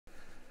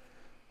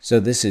So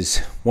this is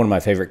one of my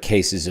favorite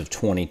cases of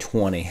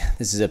 2020.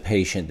 This is a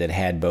patient that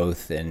had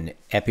both an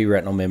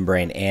epiretinal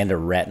membrane and a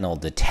retinal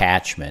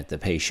detachment. The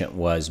patient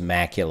was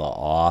macula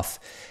off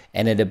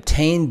and had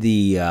obtained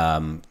the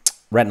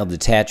retinal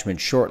detachment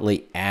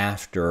shortly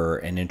after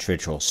an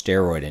intravitreal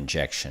steroid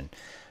injection.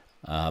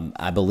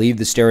 I believe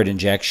the steroid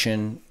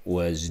injection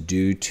was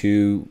due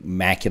to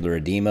macular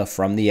edema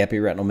from the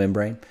epiretinal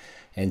membrane.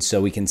 And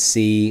so we can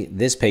see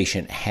this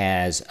patient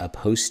has a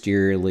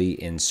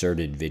posteriorly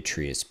inserted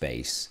vitreous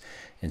base.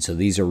 And so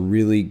these are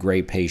really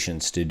great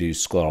patients to do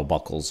scleral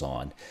buckles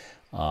on.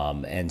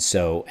 And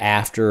so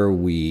after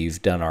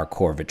we've done our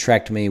core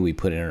vitrectomy, we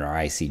put in our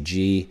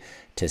ICG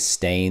to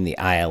stain the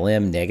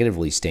ILM,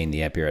 negatively stain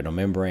the epiretinal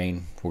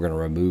membrane. We're going to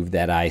remove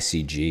that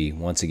ICG.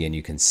 Once again,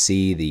 you can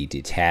see the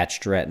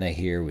detached retina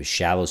here with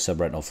shallow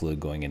subretinal fluid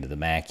going into the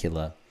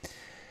macula.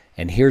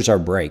 And here's our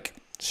break,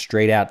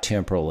 straight out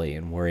temporally,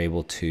 and we're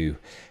able to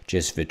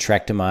just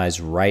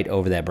vitrectomize right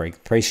over that break.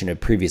 The patient had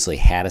previously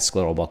had a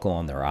scleral buckle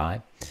on their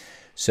eye.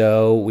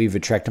 So we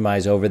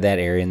vitrectomize over that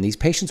area, and these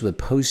patients with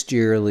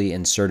posteriorly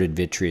inserted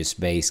vitreous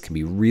base can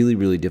be really,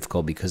 really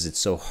difficult because it's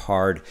so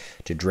hard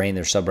to drain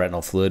their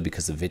subretinal fluid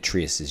because the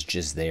vitreous is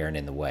just there and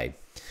in the way.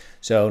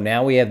 So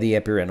now we have the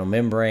epiretinal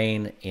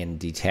membrane in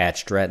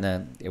detached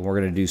retina, and we're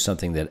going to do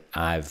something that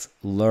I've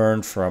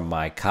learned from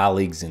my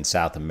colleagues in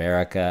South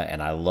America,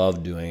 and I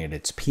love doing it.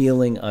 It's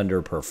peeling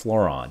under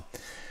perfluoron.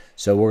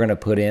 So we're going to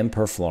put in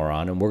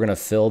perfluoron, and we're going to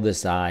fill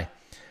this eye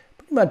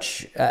pretty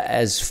much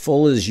as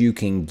full as you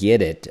can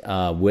get it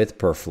with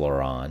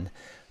perfluoron,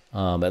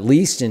 at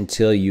least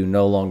until you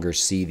no longer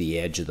see the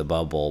edge of the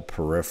bubble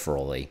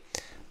peripherally.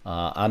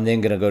 I'm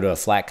then going to go to a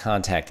flat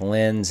contact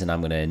lens, and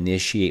I'm going to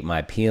initiate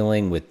my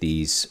peeling with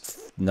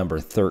these number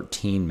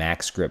 13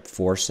 max grip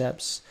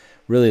forceps.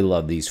 Really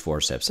love these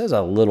forceps. There's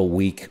a little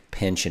weak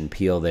pinch and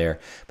peel there,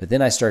 but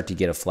then I start to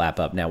get a flap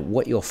up. Now,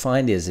 what you'll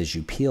find is as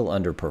you peel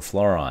under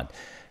perfluoron,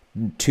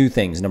 two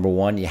things. Number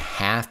one, you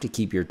have to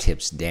keep your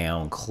tips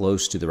down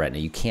close to the retina.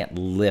 You can't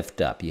lift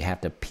up. You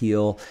have to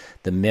peel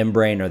the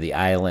membrane or the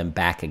ILM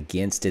back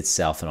against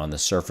itself and on the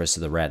surface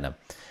of the retina.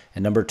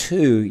 And number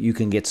two, you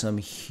can get some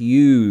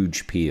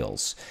huge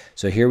peels.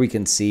 So here we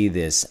can see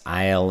this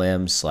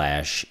ILM/ERM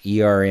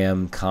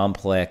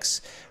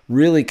complex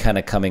really kind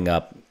of coming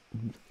up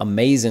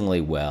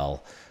amazingly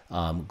well.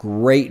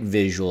 Great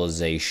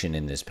visualization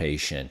in this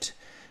patient.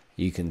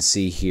 You can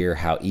see here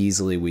how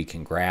easily we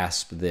can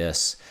grasp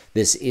this.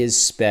 This is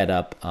sped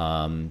up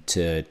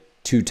to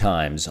 2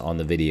 times on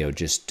the video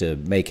just to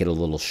make it a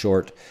little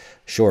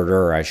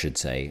shorter, I should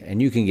say.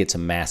 And you can get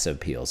some massive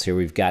peels. Here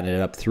we've gotten it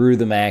up through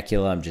the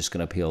macula. I'm just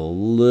going to peel a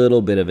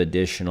little bit of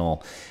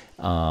additional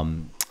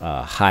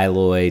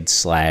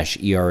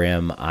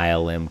hyaloid/ERM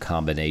ILM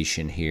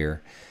combination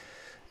here.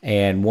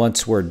 And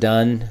once we're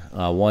done,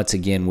 once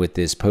again with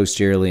this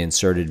posteriorly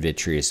inserted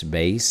vitreous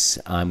base,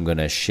 I'm going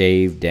to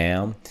shave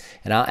down.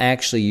 And I'll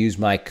actually use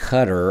my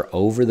cutter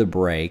over the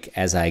break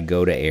as I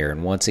go to air.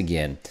 And once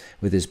again,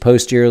 with this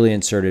posteriorly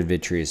inserted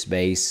vitreous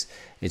base,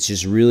 it's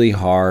just really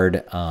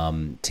hard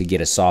to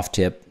get a soft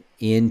tip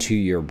into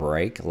your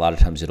break. A lot of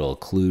times it'll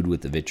occlude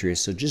with the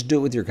vitreous, so just do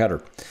it with your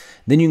cutter.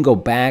 Then you can go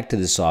back to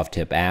the soft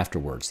tip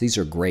afterwards. These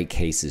are great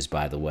cases,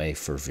 by the way,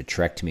 for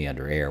vitrectomy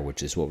under air,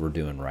 which is what we're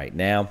doing right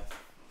now.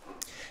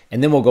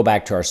 And then we'll go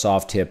back to our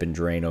soft tip and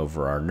drain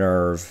over our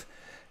nerve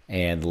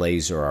and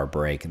laser our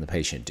break, and the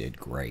patient did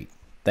great.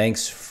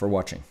 Thanks for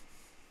watching.